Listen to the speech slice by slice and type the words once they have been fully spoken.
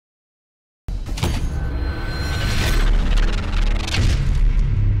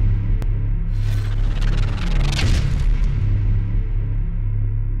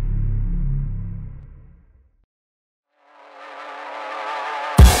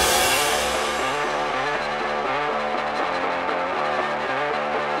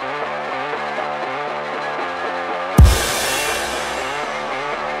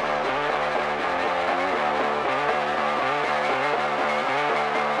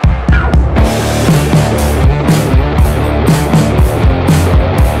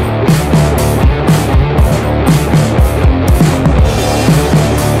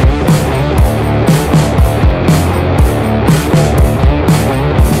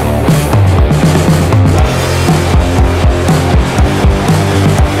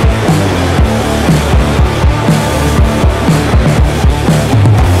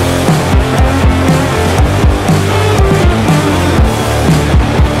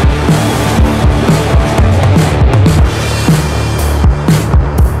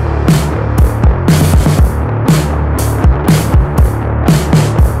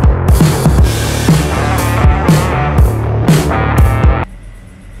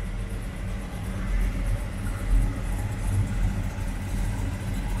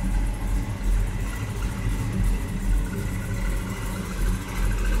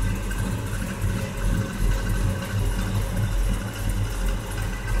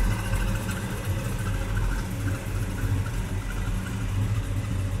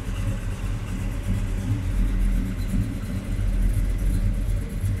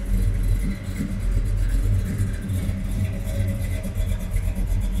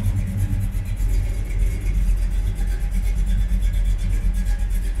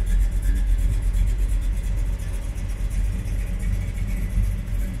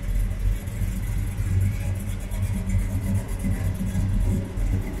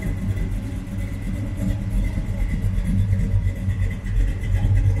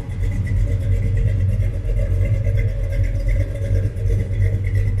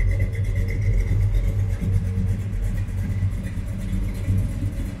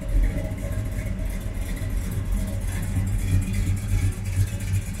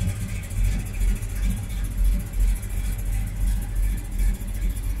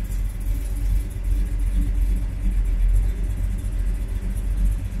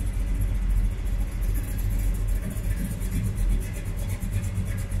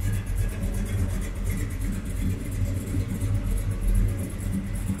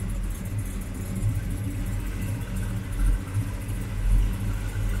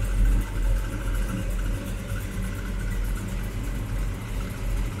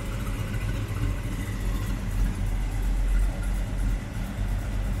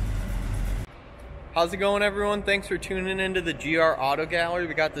How's it going, everyone? Thanks for tuning into the GR Auto Gallery.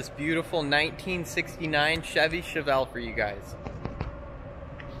 We got this beautiful 1969 Chevy Chevelle for you guys.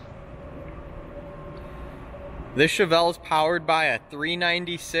 This Chevelle is powered by a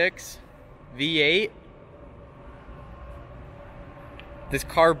 396 V8. This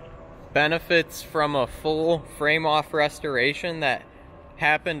car benefits from a full frame-off restoration that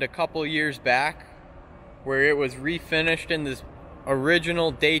happened a couple years back, where it was refinished in this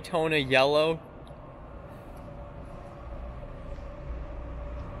original Daytona yellow.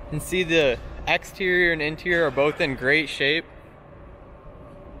 You can see the exterior and interior are both in great shape.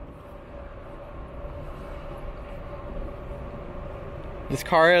 This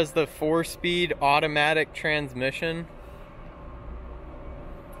car has the 4-speed automatic transmission.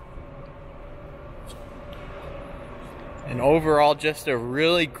 And overall, just a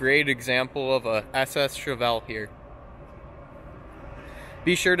really great example of a SS Chevelle here.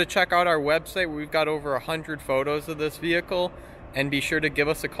 Be sure to check out our website. We've got over 100 photos of this vehicle. And be sure to give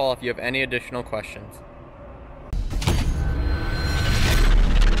us a call if you have any additional questions.